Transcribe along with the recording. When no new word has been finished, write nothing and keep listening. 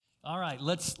All right,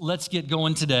 let's get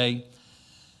going today,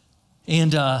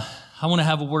 and I want to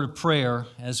have a word of prayer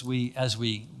as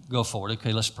we go forward.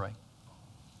 Okay, let's pray.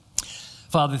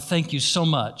 Father, thank you so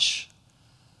much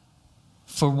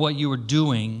for what you are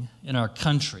doing in our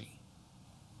country,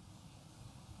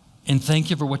 and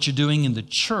thank you for what you're doing in the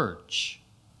church.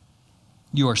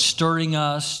 You are stirring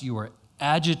us, you are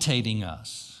agitating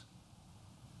us,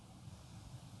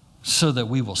 so that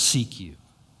we will seek you.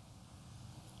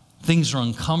 Things are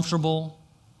uncomfortable,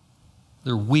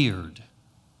 they're weird,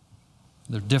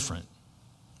 they're different.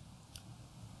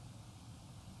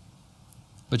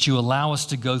 But you allow us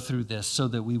to go through this so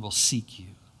that we will seek you.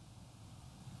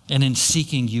 And in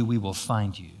seeking you, we will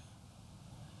find you.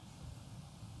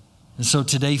 And so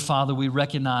today, Father, we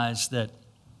recognize that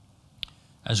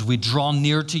as we draw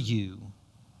near to you,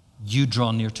 you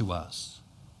draw near to us.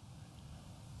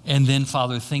 And then,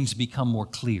 Father, things become more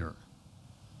clear.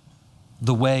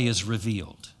 The way is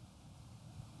revealed,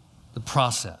 the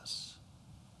process,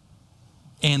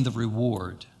 and the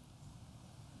reward.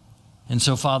 And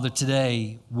so, Father,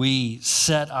 today we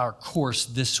set our course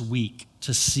this week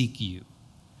to seek you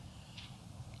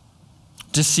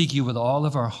with all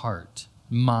of our heart,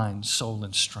 mind, soul,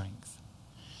 and strength.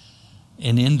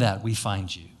 And in that we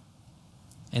find you.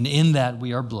 And in that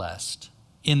we are blessed.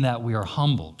 In that we are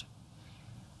humbled.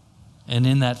 And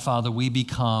in that, Father, we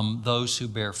become those who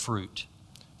bear fruit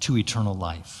to eternal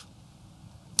life.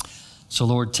 So,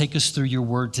 Lord, take us through your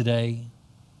word today.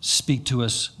 Speak to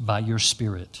us by your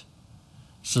Spirit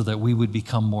so that we would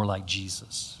become more like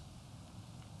Jesus.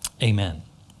 Amen.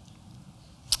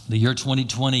 The year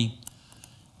 2020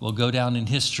 will go down in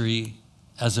history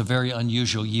as a very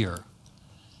unusual year.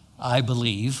 I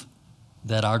believe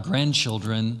that our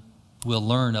grandchildren will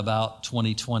learn about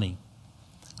 2020.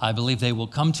 I believe they will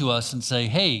come to us and say,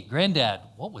 "Hey, Granddad,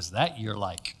 what was that year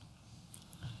like?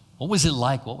 What was it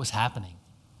like? What was happening?"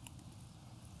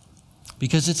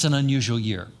 Because it's an unusual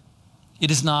year.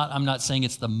 It is not, I'm not saying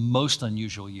it's the most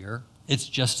unusual year. It's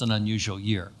just an unusual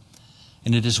year.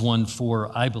 And it is one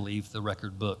for, I believe, the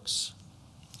record books.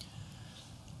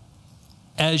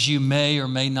 As you may or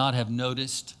may not have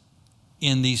noticed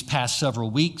in these past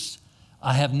several weeks,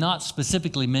 I have not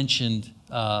specifically mentioned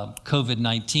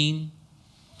COVID-19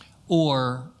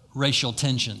 or racial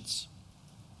tensions.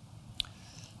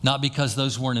 Not because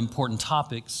those weren't important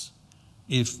topics.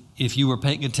 If you were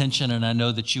paying attention, and I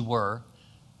know that you were,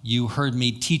 you heard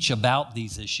me teach about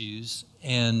these issues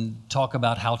and talk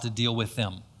about how to deal with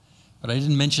them. But I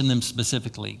didn't mention them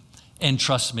specifically. And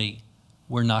trust me,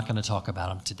 we're not going to talk about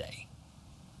them today.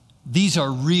 These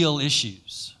are real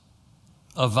issues.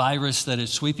 A virus that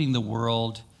is sweeping the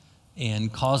world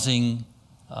and causing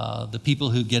the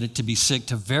people who get it to be sick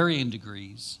to varying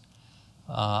degrees.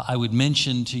 I would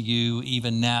mention to you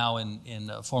even now in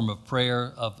a form of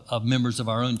prayer of members of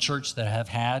our own church that have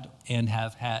had and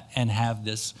have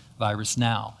this virus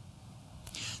now.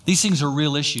 These things are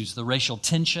real issues. The racial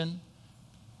tension,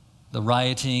 the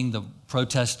rioting, the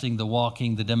protesting, the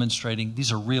walking, the demonstrating,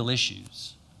 these are real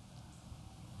issues.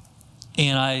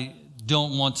 And I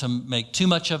don't want to make too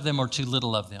much of them or too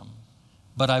little of them.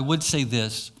 But I would say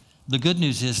this, the good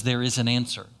news is there is an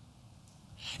answer.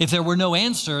 If there were no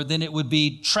answer, then it would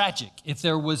be tragic. If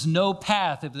there was no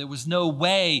path, if there was no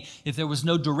way, if there was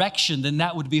no direction, then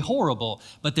that would be horrible.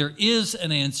 But there is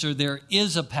an answer, there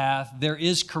is a path, there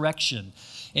is correction.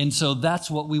 And so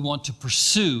that's what we want to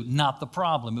pursue, not the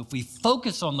problem. If we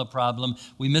focus on the problem,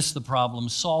 we miss the problem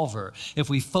solver. If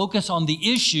we focus on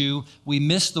the issue, we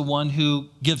miss the one who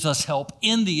gives us help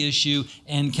in the issue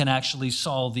and can actually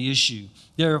solve the issue.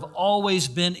 There have always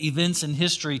been events in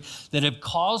history that have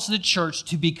caused the church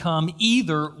to become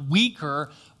either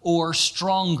weaker or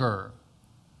stronger,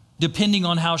 depending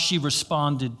on how she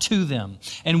responded to them.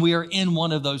 And we are in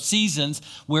one of those seasons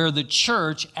where the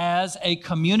church, as a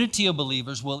community of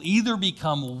believers, will either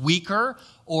become weaker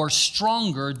or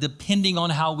stronger, depending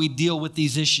on how we deal with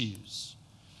these issues.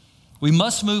 We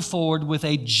must move forward with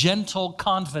a gentle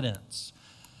confidence,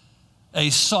 a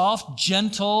soft,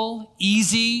 gentle,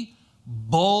 easy,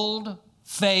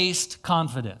 bold-faced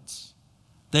confidence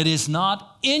that is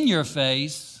not in your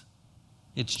face,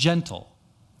 it's gentle,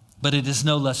 but it is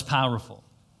no less powerful.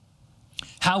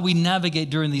 How we navigate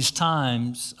during these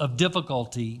times of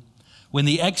difficulty when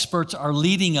the experts are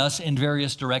leading us in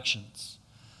various directions.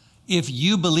 If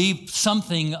you believe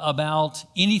something about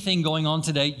anything going on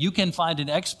today, you can find an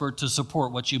expert to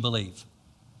support what you believe.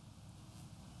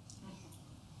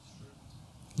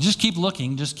 Just keep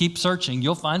looking, just keep searching.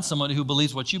 You'll find someone who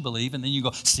believes what you believe, and then you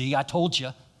go, "See, I told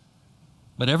you."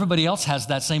 But everybody else has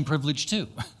that same privilege too.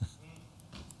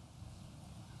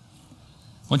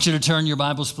 want you to turn your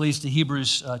Bibles, please, to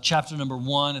Hebrews chapter number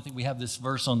 1. I think we have this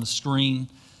verse on the screen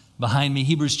behind me.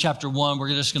 Hebrews chapter 1. We're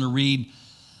just going to read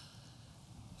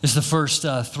the first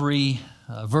three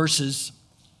verses,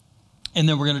 and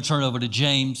then we're going to turn over to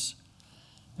James,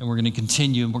 and we're going to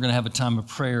continue, and we're going to have a time of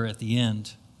prayer at the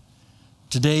end.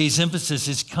 Today's emphasis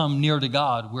is come near to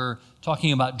God. We're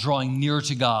talking about drawing near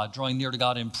to God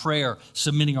in prayer,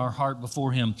 submitting our heart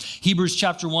before Him. Hebrews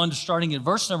chapter 1, starting at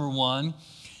verse number 1.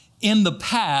 In the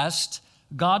past,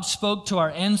 God spoke to our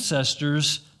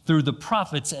ancestors through the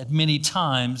prophets at many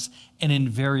times and in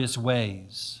various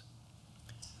ways.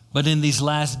 But in these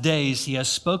last days, He has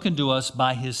spoken to us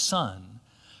by His Son,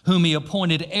 whom He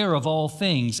appointed heir of all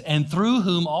things, and through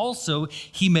whom also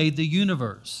He made the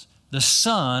universe. The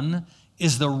Son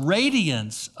is the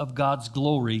radiance of God's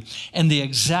glory and the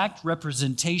exact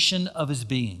representation of His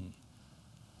being,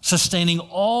 sustaining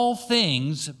all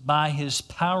things by His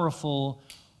powerful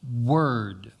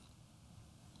word.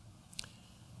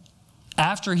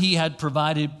 After He had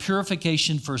provided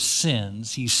purification for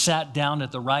sins, He sat down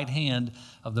at the right hand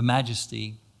of the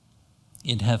Majesty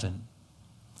in heaven.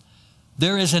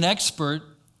 There is an expert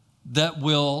that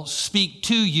will speak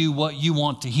to you what you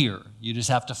want to hear. You just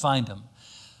have to find him.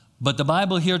 But the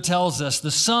Bible here tells us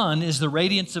the Son is the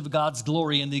radiance of God's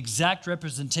glory and the exact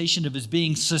representation of His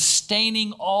being,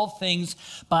 sustaining all things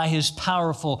by His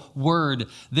powerful word.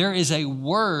 There is a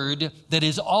word that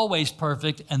is always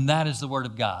perfect, and that is the Word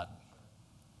of God.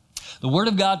 The Word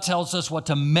of God tells us what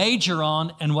to major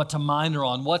on and what to minor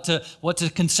on, what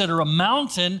to consider a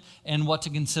mountain and what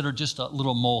to consider just a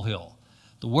little molehill.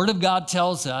 The Word of God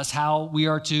tells us how we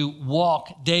are to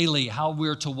walk daily, how we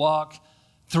are to walk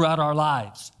throughout our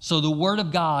lives. So the Word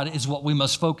of God is what we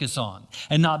must focus on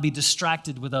and not be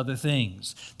distracted with other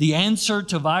things. The answer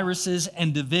to viruses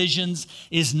and divisions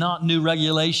is not new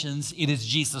regulations, it is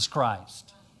Jesus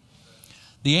Christ.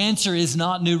 The answer is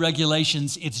not new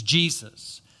regulations, it's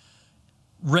Jesus.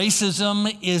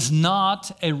 Racism is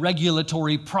not a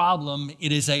regulatory problem,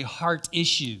 it is a heart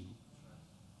issue.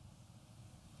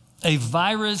 A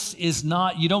virus is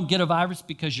not, you don't get a virus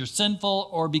because you're sinful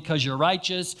or because you're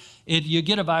righteous. You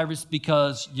get a virus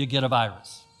because you get a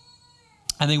virus.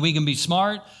 I think we can be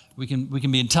smart, we can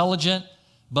be intelligent,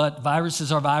 but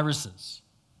viruses are viruses.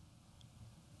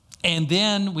 And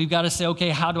then we've got to say, okay,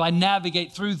 how do I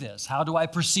navigate through this? How do I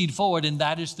proceed forward? And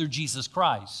that is through Jesus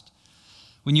Christ.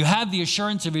 When you have the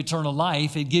assurance of eternal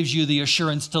life, it gives you the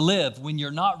assurance to live. When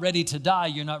you're not ready to die,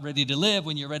 you're not ready to live.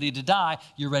 When you're ready to die,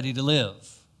 you're ready to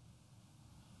live.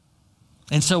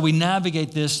 And so we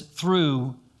navigate this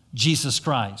through Jesus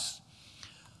Christ.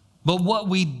 But what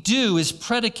we do is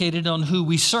predicated on who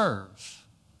we serve.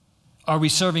 Are we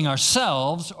serving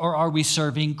ourselves or are we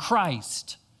serving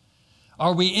Christ?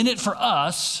 Are we in it for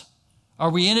us? Are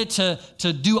we in it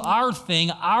to do our thing,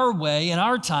 our way, and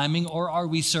our timing, or are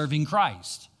we serving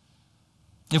Christ?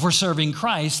 If we're serving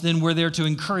Christ, then we're there to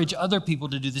encourage other people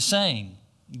to do the same.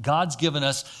 God's given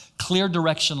us clear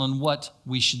direction on what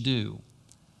we should do.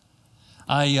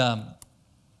 I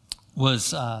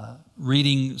was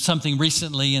reading something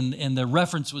recently, and the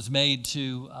reference was made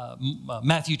to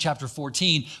Matthew chapter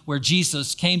 14, where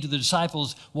Jesus came to the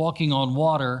disciples walking on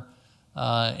water,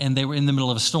 and they were in the middle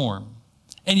of a storm.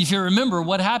 And if you remember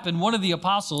what happened, one of the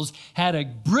apostles had a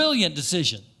brilliant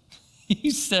decision.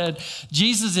 He said,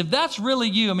 Jesus, if that's really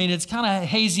you, I mean, it's kind of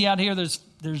hazy out here.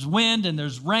 There's wind and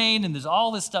there's rain and there's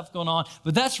all this stuff going on,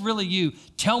 but that's really you.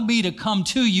 Tell me to come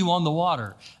to you on the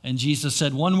water. And Jesus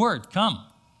said one word, come.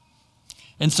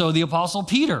 And so the apostle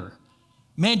Peter,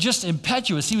 man, just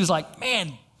impetuous. He was like,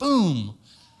 man, boom.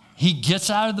 He gets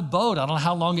out of the boat. I don't know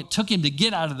how long it took him to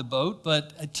get out of the boat,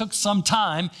 but it took some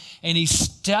time. And he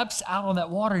steps out on that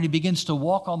water and he begins to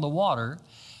walk on the water.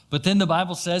 But then the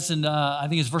Bible says, and I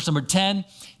think it's verse number 10,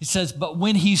 it says, but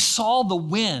when he saw the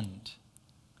wind,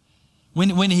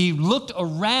 when he looked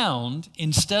around,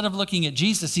 instead of looking at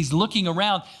Jesus, he's looking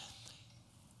around,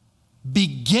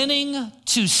 beginning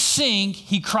to sink,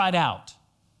 he cried out.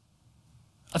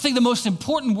 I think the most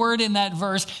important word in that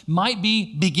verse might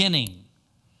be beginning.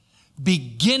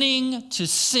 Beginning to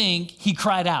sink, he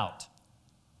cried out.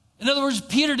 In other words,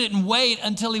 Peter didn't wait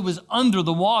until he was under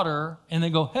the water and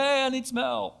then go, hey, I need some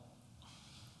help.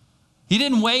 He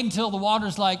didn't wait until the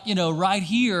water's like, right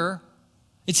here.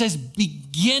 It says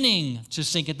beginning to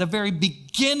sink. At the very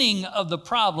beginning of the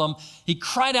problem, he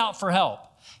cried out for help.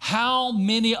 How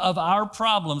many of our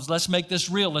problems, let's make this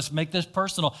real, let's make this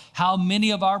personal, how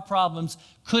many of our problems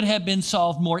could have been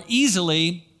solved more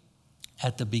easily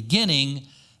at the beginning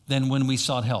than when we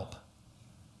sought help?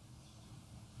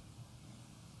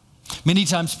 Many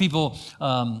times people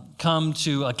come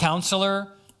to a counselor,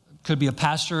 could be a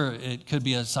pastor, it could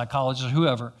be a psychologist or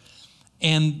whoever,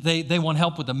 and they want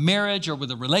help with a marriage or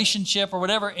with a relationship or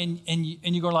whatever, and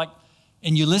you go like,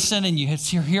 and you listen and you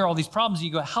hear all these problems, and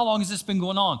you go, how long has this been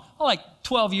going on? Oh, like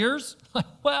 12 years? Like,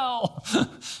 well,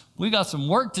 we got some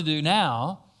work to do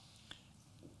now.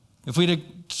 If we'd have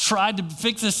tried to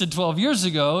fix this 12 years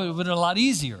ago, it would have been a lot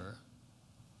easier.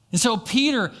 And so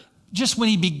Peter, just when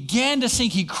he began to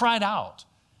sink, he cried out,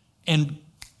 and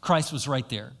Christ was right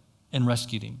there and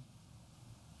rescued him.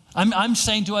 I'm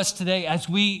saying to us today, as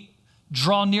we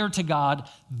draw near to God,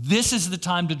 this is the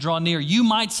time to draw near. You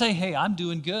might say, hey, I'm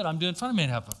doing good. I'm doing fine. I may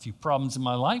have a few problems in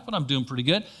my life, but I'm doing pretty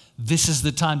good. This is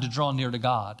the time to draw near to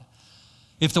God.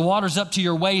 If the water's up to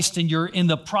your waist and you're in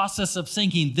the process of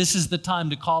sinking, this is the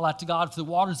time to call out to God. If the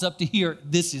water's up to here,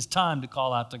 this is time to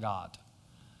call out to God.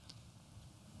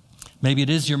 Maybe it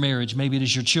is your marriage. Maybe it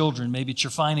is your children. Maybe it's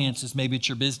your finances. Maybe it's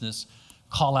your business.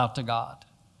 Call out to God.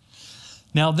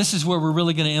 Now, this is where we're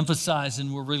really going to emphasize,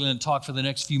 and we're really going to talk for the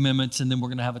next few minutes, and then we're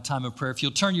going to have a time of prayer. If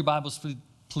you'll turn your Bibles,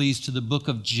 please, to the book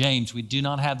of James. We do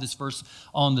not have this verse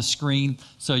on the screen,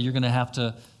 so you're going to have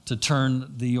to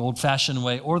turn the old-fashioned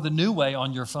way or the new way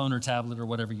on your phone or tablet or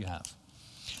whatever you have.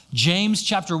 James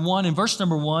chapter 1 and verse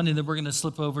number 1, and then we're going to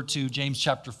slip over to James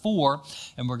chapter 4,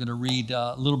 and we're going to read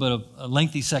a little bit of a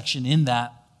lengthy section in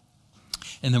that,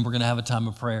 and then we're going to have a time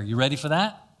of prayer. You ready for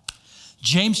that?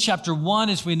 James chapter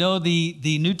 1, as we know,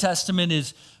 the New Testament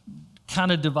is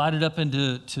kind of divided up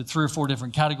into 3 or 4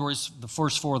 different categories. The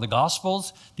first 4 are the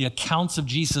Gospels, the accounts of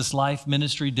Jesus' life,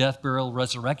 ministry, death, burial,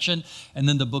 resurrection. And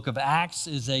then the book of Acts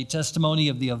is a testimony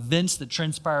of the events that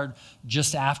transpired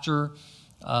just after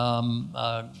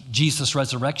Jesus'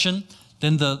 resurrection.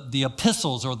 Then the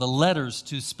epistles or the letters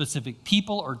to specific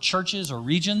people or churches or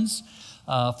regions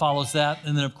follows that.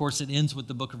 And then, of course, it ends with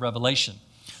the book of Revelation.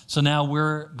 So now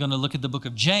we're going to look at the book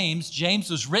of James. James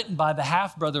was written by the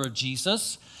half-brother of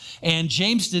Jesus, and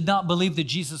James did not believe that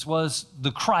Jesus was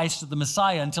the Christ, the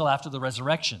Messiah, until after the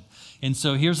resurrection. And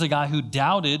so here's a guy who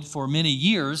doubted for many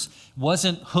years,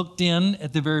 wasn't hooked in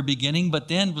at the very beginning, but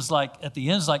then was like, at the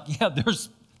end, was like, yeah,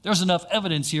 there's enough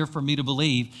evidence here for me to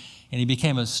believe. And he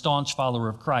became a staunch follower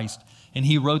of Christ. And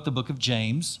he wrote the book of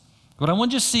James. But I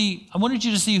wanted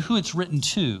you to see who it's written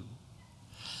to.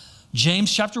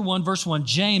 James chapter 1, verse 1,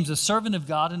 James, a servant of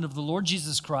God and of the Lord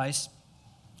Jesus Christ,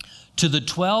 to the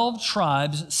 12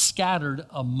 tribes scattered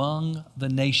among the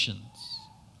nations.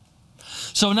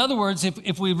 So in other words,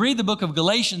 if we read the book of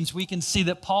Galatians, we can see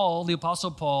that Paul, the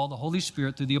Apostle Paul, the Holy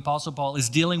Spirit through the Apostle Paul, is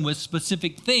dealing with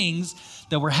specific things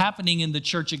that were happening in the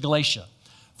church at Galatia.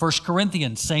 1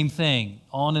 Corinthians, same thing,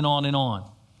 on and on and on.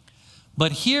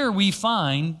 But here we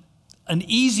find an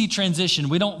easy transition.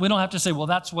 We don't have to say, well,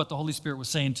 that's what the Holy Spirit was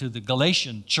saying to the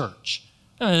Galatian church.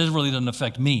 It really doesn't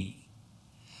affect me.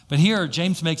 But here,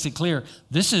 James makes it clear,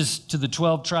 this is to the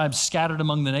 12 tribes scattered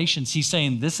among the nations. He's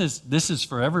saying this is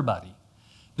for everybody.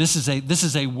 This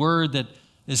is a word that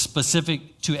is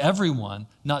specific to everyone,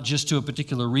 not just to a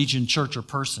particular region, church, or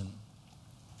person.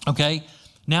 Okay?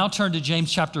 Now turn to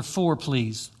James chapter 4,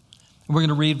 please. We're going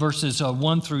to read verses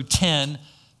 1 through 10,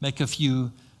 make a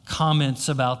few comments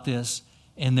about this,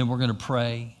 and then we're going to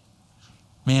pray.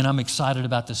 Man, I'm excited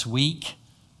about this week.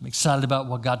 I'm excited about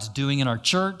what God's doing in our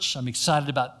church. I'm excited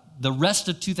about the rest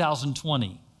of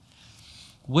 2020.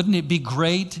 Wouldn't it be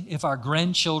great if our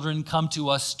grandchildren come to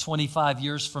us 25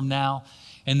 years from now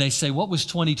and they say, what was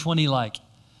 2020 like?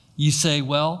 You say,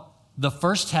 well, the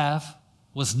first half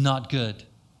was not good,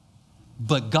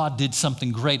 but God did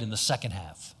something great in the second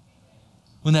half.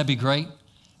 Wouldn't that be great?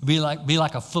 Be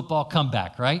like a football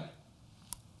comeback, right?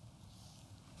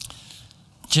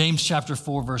 James chapter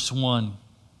 4, verse 1.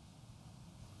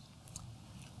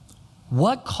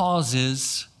 What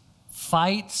causes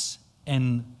fights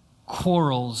and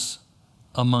quarrels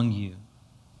among you?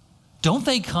 Don't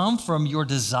they come from your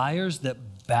desires that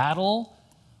battle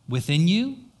within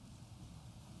you?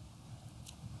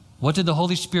 What did the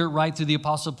Holy Spirit write through the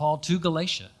Apostle Paul to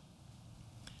Galatia?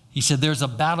 He said, there's a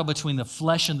battle between the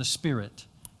flesh and the spirit.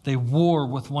 They war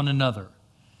with one another.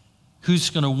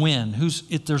 Who's going to win?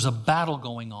 There's a battle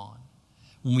going on.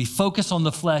 When we focus on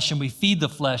the flesh and we feed the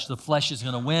flesh is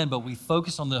going to win, but we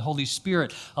focus on the Holy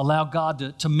Spirit, allow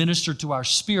God to minister to our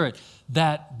spirit,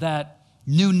 that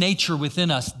new nature within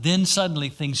us, then suddenly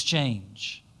things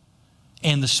change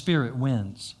and the Spirit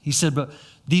wins. He said, but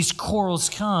these quarrels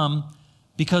come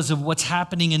because of what's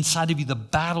happening inside of you, the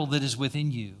battle that is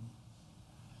within you.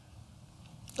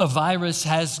 A virus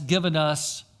has given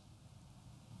us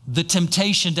the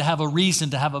temptation to have a reason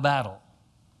to have a battle.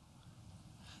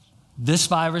 This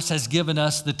virus has given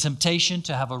us the temptation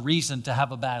to have a reason to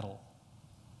have a battle.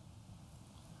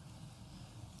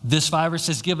 This virus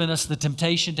has given us the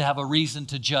temptation to have a reason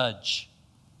to judge.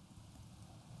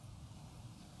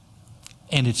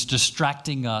 And it's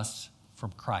distracting us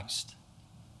from Christ.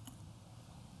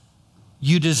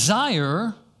 You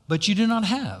desire, but you do not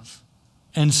have.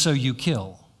 And so you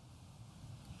kill.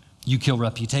 You kill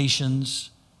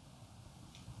reputations.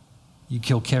 You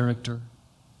kill character.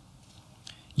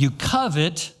 You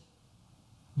covet,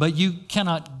 but you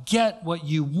cannot get what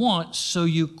you want, so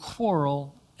you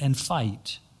quarrel and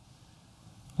fight.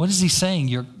 What is he saying?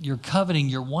 You're coveting,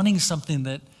 you're wanting something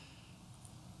that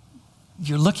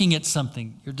you're looking at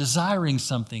something, you're desiring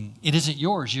something. It isn't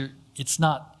yours. It's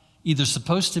not either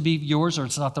supposed to be yours or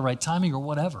it's not the right timing or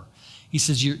whatever. He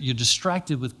says you're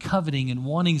distracted with coveting and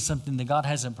wanting something that God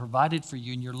hasn't provided for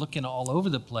you, and you're looking all over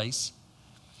the place.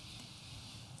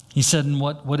 He said, and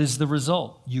what is the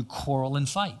result? You quarrel and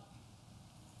fight.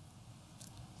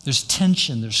 There's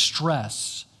tension, there's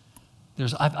stress.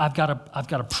 I've got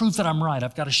to prove that I'm right.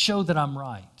 I've got to show that I'm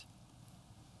right.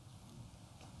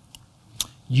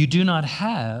 You do not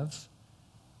have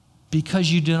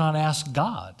because you do not ask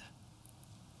God.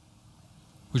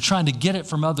 We're trying to get it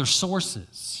from other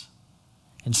sources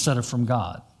instead of from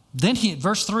God. Then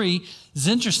verse 3 is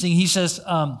interesting. He says,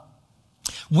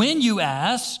 when you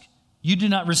ask, you do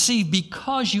not receive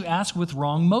because you ask with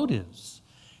wrong motives,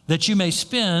 that you may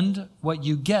spend what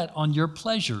you get on your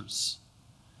pleasures.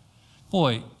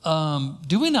 Boy,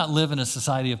 do we not live in a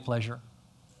society of pleasure?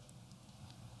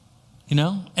 You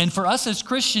know? And for us as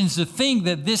Christians to think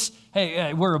that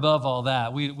hey, we're above all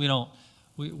that. We're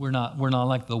not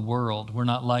like the world. We're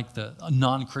not like the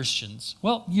non-Christians.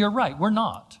 Well, you're right. We're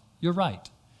not. You're right.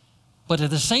 But at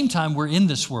the same time, we're in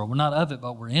this world. We're not of it,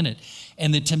 but we're in it.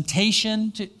 And the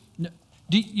temptation to...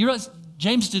 Do you realize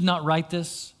James did not write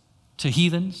this to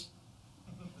heathens?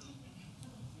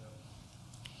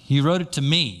 He wrote it to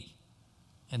me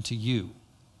and to you.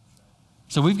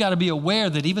 So we've got to be aware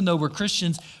that even though we're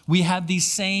Christians, we have these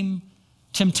same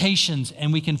temptations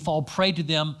and we can fall prey to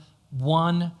them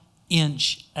 1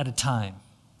 inch at a time.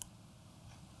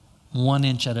 1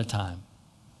 inch at a time.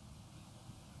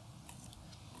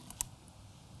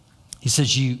 He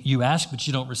says you ask, but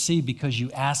you don't receive because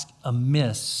you ask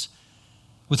amiss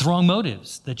with wrong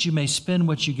motives, that you may spend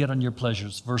what you get on your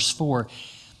pleasures. Verse 4,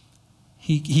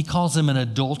 he calls them an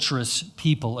adulterous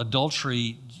people.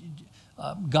 Adultery,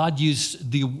 God used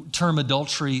the term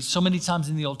adultery so many times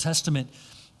in the Old Testament.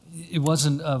 It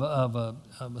wasn't of a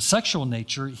sexual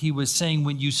nature. He was saying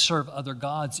when you serve other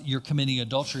gods, you're committing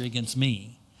adultery against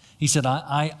me. He said,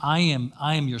 I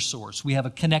am your source. We have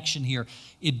a connection here.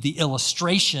 The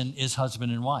illustration is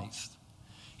husband and wife.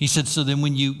 He said, so then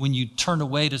when you turn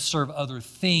away to serve other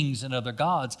things and other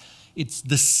gods, it's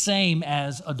the same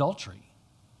as adultery.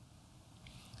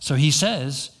 So he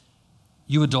says,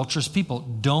 you adulterous people,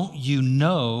 don't you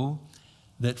know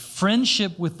that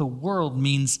friendship with the world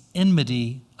means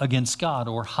enmity against God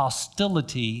or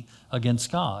hostility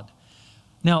against God?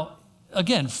 Now,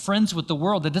 again, friends with the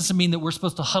world, that doesn't mean that we're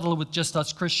supposed to huddle with just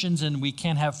us Christians and we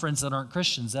can't have friends that aren't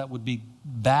Christians. That would be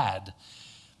bad.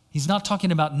 He's not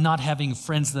talking about not having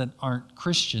friends that aren't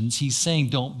Christians. He's saying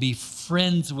don't be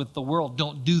friends with the world.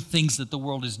 Don't do things that the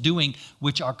world is doing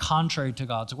which are contrary to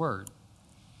God's word.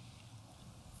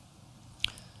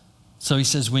 So he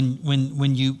says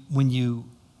when you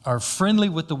are friendly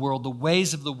with the world, the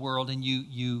ways of the world, and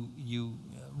you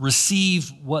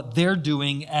receive what they're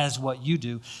doing as what you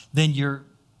do, then you're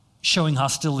showing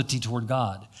hostility toward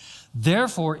God.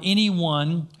 Therefore,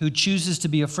 anyone who chooses to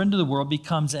be a friend of the world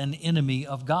becomes an enemy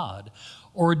of God.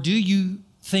 Or do you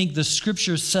think the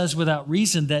scripture says without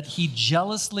reason that he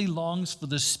jealously longs for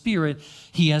the Spirit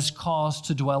he has caused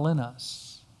to dwell in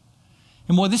us?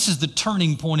 And boy, this is the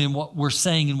turning point in what we're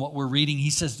saying and what we're reading. He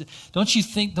says, do you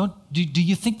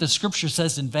think the scripture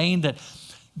says in vain that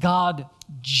God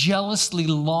jealously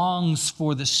longs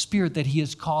for the Spirit that he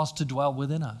has caused to dwell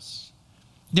within us?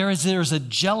 There's a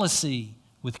jealousy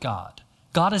with God.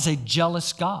 God is a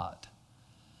jealous God.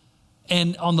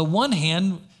 And on the one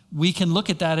hand, we can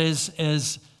look at that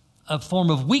as a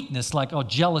form of weakness, like, oh,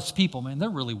 jealous people, man, they're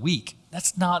really weak.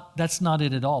 That's not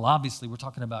it at all. Obviously, we're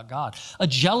talking about God. A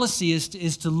jealousy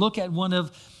is to look at one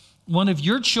of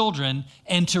your children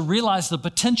and to realize the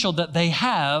potential that they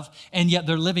have, and yet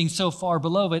they're living so far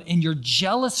below it, and you're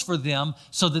jealous for them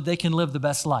so that they can live the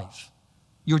best life.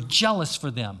 You're jealous for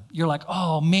them. You're like,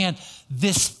 oh man,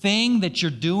 this thing that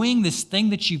you're doing, this thing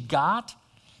that you've got,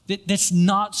 that's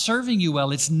not serving you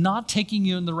well. It's not taking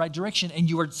you in the right direction. And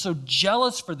you are so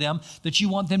jealous for them that you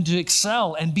want them to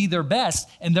excel and be their best,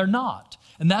 and they're not.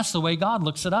 And that's the way God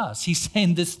looks at us. He's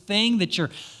saying this thing that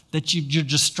you're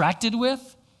distracted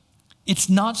with, it's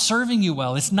not serving you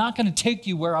well. It's not going to take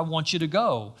you where I want you to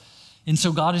go. And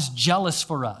so God is jealous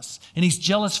for us, and he's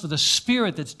jealous for the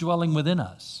Spirit that's dwelling within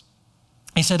us.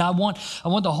 He said, I want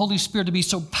the Holy Spirit to be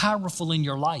so powerful in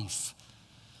your life.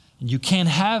 And you can't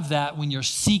have that when you're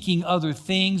seeking other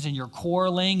things and you're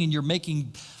quarreling and you're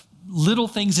making little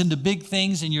things into big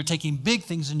things and you're taking big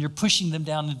things and you're pushing them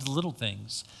down into little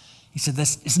things. He said,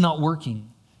 it's not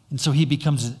working. And so he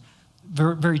becomes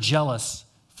very, very jealous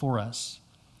for us.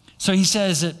 So he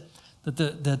says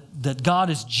that God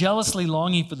is jealously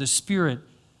longing for the Spirit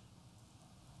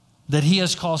that he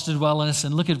has caused to dwell in us.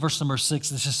 And look at verse number 6.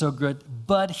 This is so good.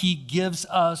 But he gives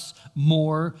us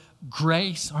more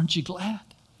grace. Aren't you glad?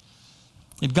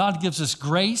 If God gives us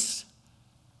grace,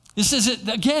 this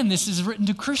is written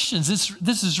to Christians.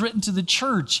 This is written to the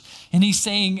church. And he's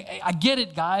saying, I get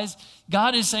it, guys.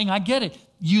 God is saying, I get it.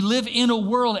 You live in a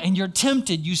world and you're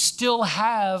tempted. You still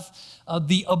have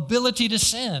the ability to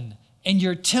sin. And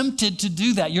you're tempted to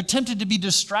do that. You're tempted to be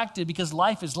distracted because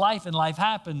life is life and life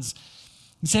happens.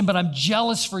 He's saying, but I'm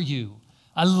jealous for you.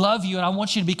 I love you and I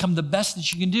want you to become the best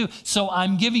that you can do. So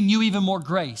I'm giving you even more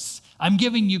grace. I'm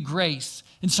giving you grace.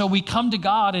 And so we come to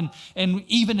God and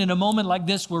even in a moment like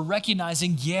this, we're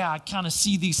recognizing, I kind of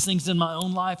see these things in my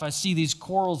own life. I see these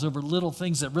quarrels over little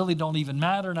things that really don't even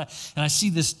matter. And I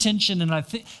see this tension and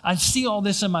I see all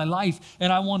this in my life.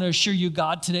 And I want to assure you,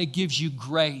 God today gives you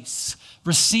grace.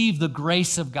 Receive the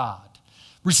grace of God.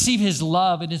 Receive his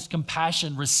love and his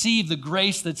compassion. Receive the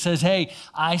grace that says, hey,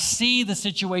 I see the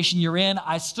situation you're in.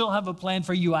 I still have a plan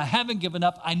for you. I haven't given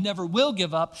up. I never will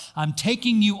give up. I'm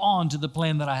taking you on to the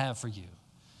plan that I have for you.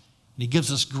 And he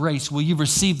gives us grace. Will you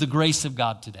receive the grace of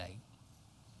God today?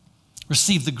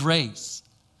 Receive the grace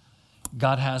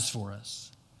God has for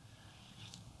us.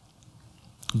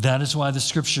 That is why the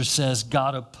scripture says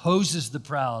God opposes the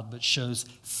proud, but shows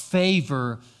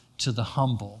favor to the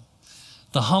humble.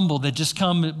 The humble that just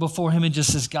come before him and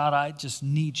just says, God, I just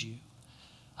need you.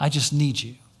 I just need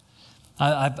you.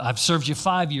 I've served you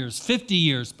 5 years, 50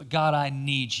 years, but God, I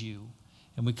need you.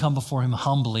 And we come before him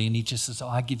humbly and he just says,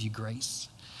 I give you grace.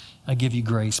 I give you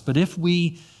grace. But if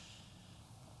we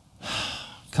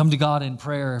come to God in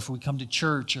prayer, if we come to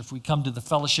church, if we come to the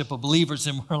fellowship of believers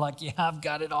and we're like, I've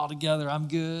got it all together. I'm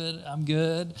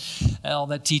good. All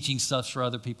that teaching stuff's for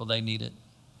other people. They need it.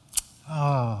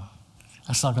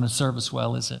 That's not going to serve us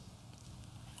well, is it?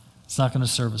 It's not going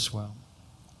to serve us well.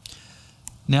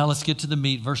 Now let's get to the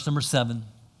meat. Verse number 7.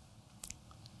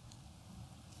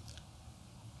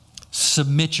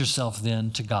 Submit yourself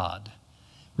then to God.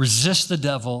 Resist the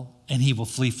devil and he will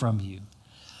flee from you.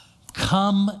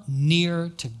 Come near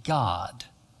to God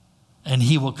and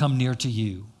he will come near to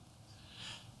you.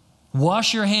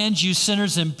 Wash your hands, you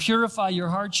sinners, and purify your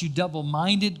hearts, you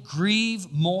double-minded.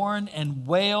 Grieve, mourn, and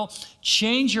wail.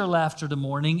 Change your laughter to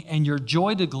mourning and your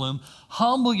joy to gloom.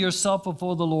 Humble yourself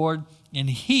before the Lord, and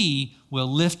he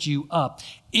will lift you up.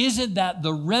 Isn't that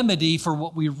the remedy for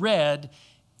what we read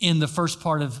in the first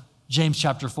part of James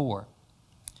chapter 4?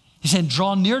 He's saying,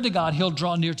 draw near to God, he'll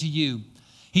draw near to you.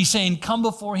 He's saying, come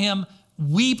before him,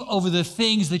 weep over the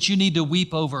things that you need to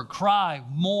weep over. Cry,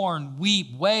 mourn, weep,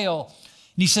 wail.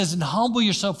 And he says, and humble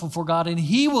yourself before God, and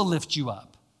he will lift you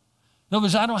up. In other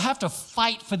words, I don't have to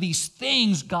fight for these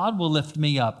things. God will lift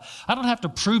me up. I don't have to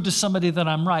prove to somebody that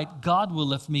I'm right. God will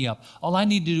lift me up. All I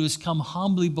need to do is come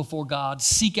humbly before God,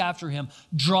 seek after him,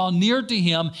 draw near to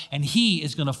him, and he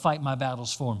is going to fight my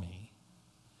battles for me.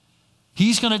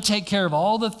 He's going to take care of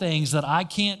all the things that I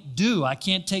can't do. I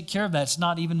can't take care of that. It's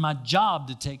not even my job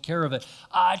to take care of it.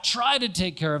 I try to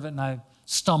take care of it, and I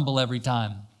stumble every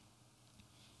time.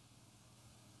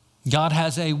 God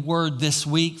has a word this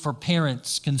week for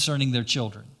parents concerning their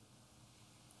children.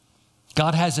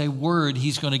 God has a word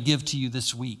he's going to give to you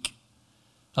this week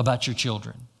about your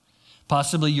children.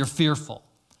 Possibly you're fearful.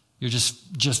 You're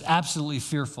just absolutely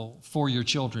fearful for your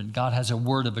children. God has a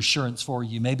word of assurance for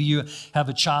you. Maybe you have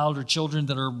a child or children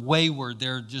that are wayward.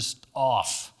 They're just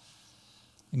off.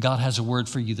 And God has a word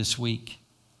for you this week.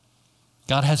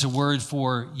 God has a word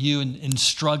for you in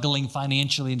struggling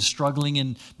financially and struggling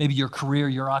in maybe your career,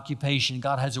 your occupation.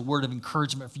 God has a word of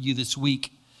encouragement for you this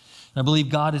week. And I believe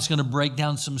God is going to break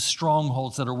down some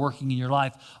strongholds that are working in your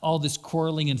life. All this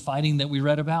quarreling and fighting that we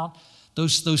read about,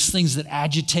 those things that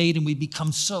agitate and we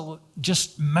become so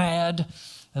just mad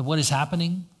at what is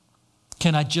happening.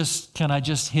 Can I just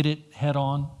hit it head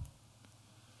on?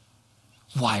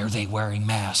 Why are they wearing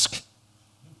masks?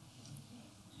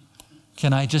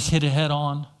 Can I just hit it head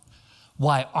on?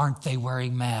 Why aren't they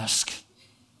wearing masks?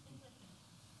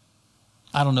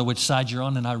 I don't know which side you're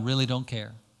on, and I really don't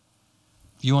care.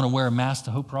 If you want to wear a mask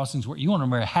to Hope Crossings, you want to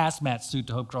wear a hazmat suit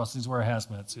to Hope Crossings, wear a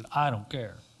hazmat suit. I don't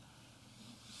care.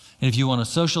 And if you want a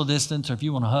social distance or if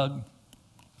you want a hug,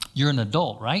 you're an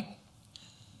adult, right?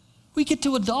 We get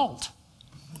to adult.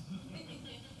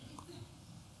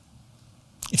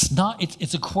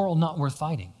 It's a quarrel not worth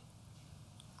fighting.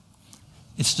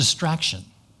 It's distraction.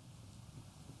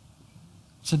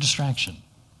 It's a distraction.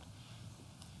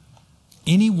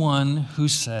 Anyone who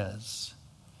says,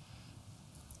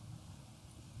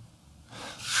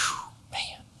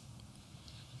 man,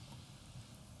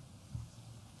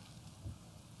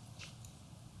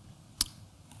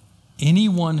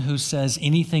 anyone who says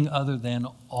anything other than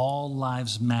all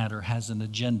lives matter has an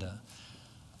agenda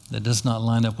that does not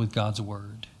line up with God's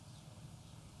word.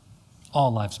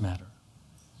 All lives matter.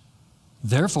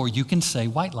 Therefore, you can say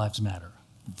white lives matter.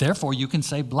 Therefore, you can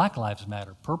say black lives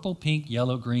matter. Purple, pink,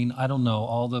 yellow, green, I don't know,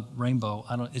 all the rainbow.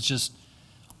 It's just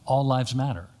all lives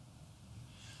matter.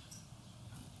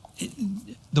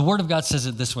 The Word of God says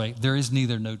it this way: there is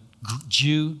neither no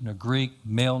Jew nor Greek,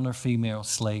 male nor female,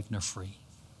 slave nor free.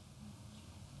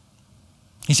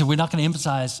 He said, we're not going to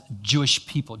emphasize Jewish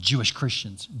people, Jewish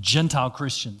Christians, Gentile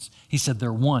Christians. He said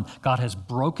they're one. God has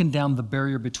broken down the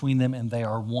barrier between them and they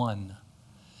are one.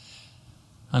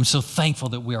 I'm so thankful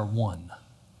that we are one.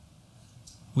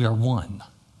 We are one.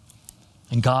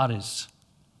 And God is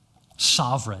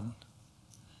sovereign.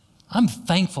 I'm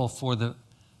thankful for the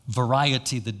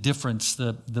variety, the difference,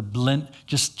 the blend,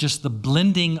 just the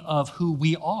blending of who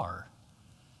we are.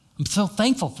 I'm so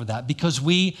thankful for that because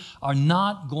we are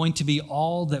not going to be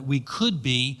all that we could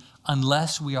be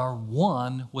unless we are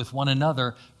one with one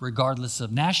another, regardless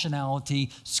of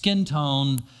nationality, skin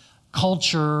tone,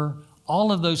 culture.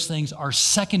 All of those things are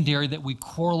secondary that we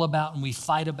quarrel about and we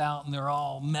fight about, and they're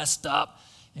all messed up.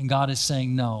 And God is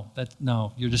saying, no,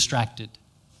 you're distracted.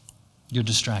 You're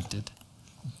distracted.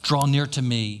 Draw near to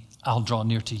me, I'll draw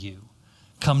near to you.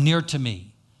 Come near to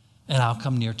me, and I'll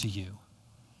come near to you.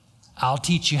 I'll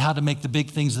teach you how to make the big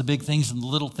things, and the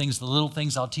little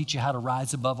things. I'll teach you how to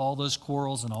rise above all those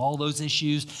quarrels and all those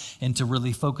issues and to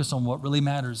really focus on what really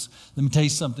matters. Let me tell you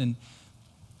something.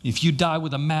 If you die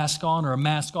with a mask on or a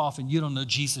mask off and you don't know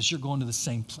Jesus, you're going to the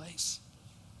same place.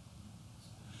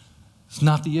 It's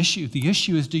not the issue. The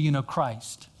issue is, do you know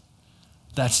Christ?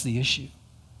 That's the issue.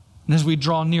 And as we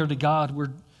draw near to God,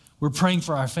 we're praying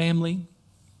for our family,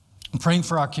 we're praying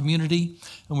for our community,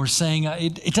 and we're saying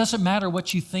it doesn't matter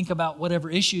what you think about whatever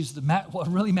issues. What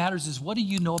really matters is, what do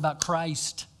you know about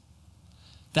Christ?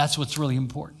 That's what's really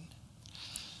important.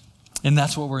 And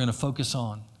that's what we're going to focus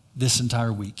on this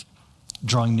entire week,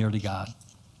 drawing near to God.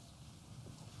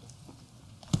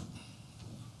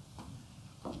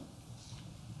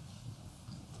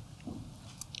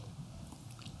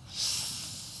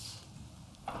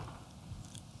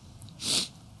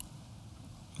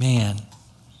 Man,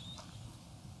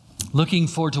 looking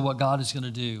forward to what God is going to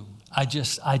do. I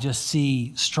just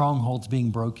see strongholds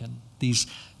being broken. These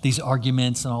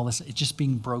arguments and all this, it's just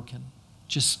being broken.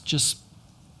 Just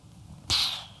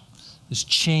these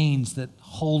chains that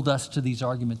hold us to these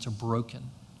arguments are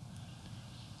broken.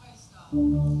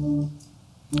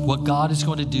 What God is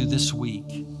going to do this week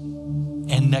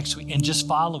and next week and just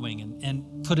following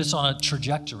and put us on a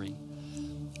trajectory.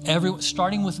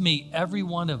 Starting with me, every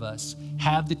one of us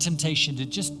have the temptation to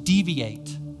just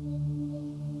deviate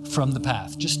from the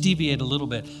path. Just deviate a little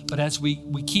bit. But as we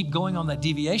keep going on that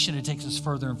deviation, it takes us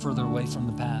further and further away from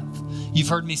the path. You've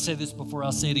heard me say this before.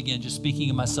 I'll say it again, just speaking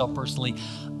of myself personally.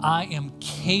 I am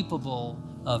capable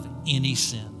of any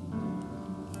sin.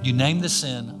 You name the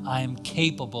sin, I am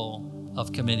capable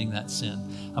of committing that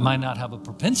sin. I might not have a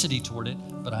propensity toward it,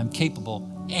 but I'm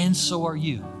capable, and so are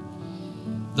you.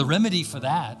 The remedy for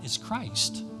that is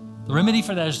Christ. The remedy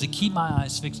for that is to keep my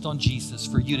eyes fixed on Jesus,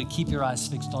 for you to keep your eyes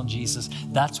fixed on Jesus.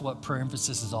 That's what prayer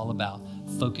emphasis is all about.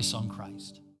 Focus on Christ.